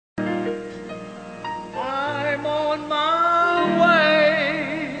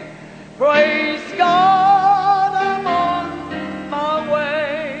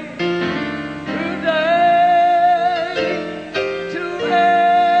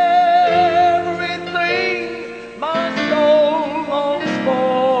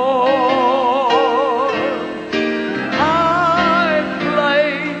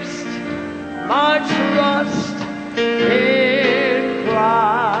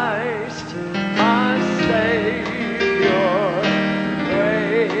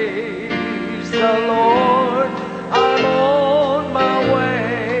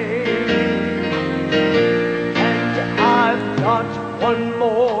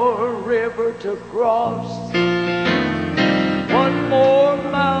more river to cross, one more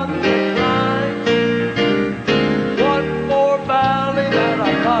mountain to climb, one more valley that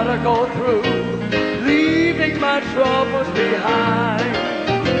I gotta go through, leaving my troubles behind.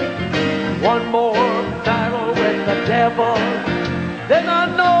 One more battle with the devil, then I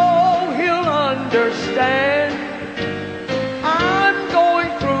know he'll understand. I'm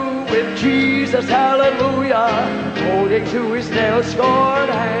going through with Jesus, hallelujah, holding to his nail-scarred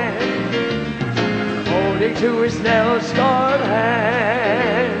hand, holding to his nail-scarred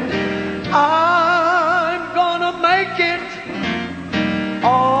hand. I'm gonna make it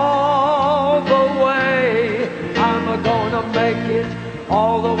all the way. I'm gonna make it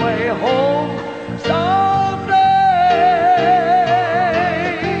all the way home someday.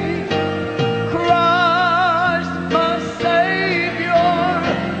 Christ, my Savior,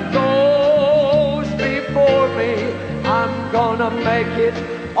 goes before me. I'm gonna make it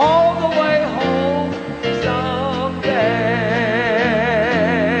all the way home someday.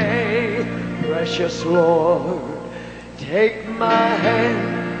 Precious Lord, take my hand,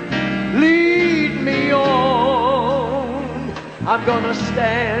 lead me on. I'm gonna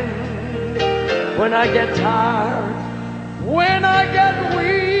stand when I get tired, when I get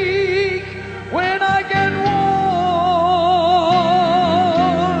weak, when I get worn.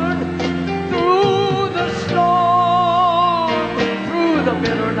 Through the storm, through the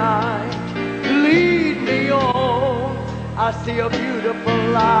bitter night, lead me on. I see a beautiful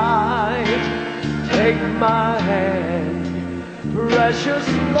light. Take my hand, precious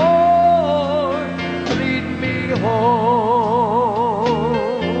Lord, lead me home.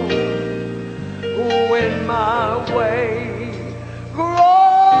 When my way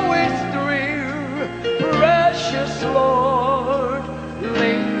grows drear, precious Lord,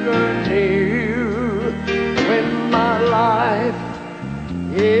 linger near. When my life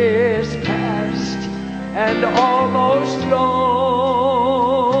is past and almost gone,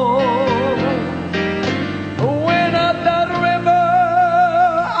 when at that river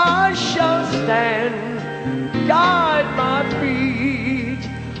I shall stand, guide my feet,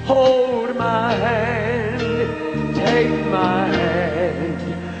 hold my hand, take my hand,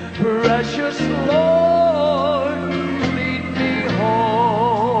 precious Lord, lead me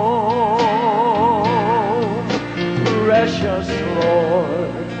home. Precious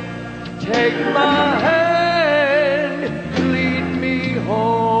Lord, take my hand, lead me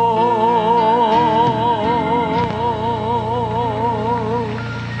home.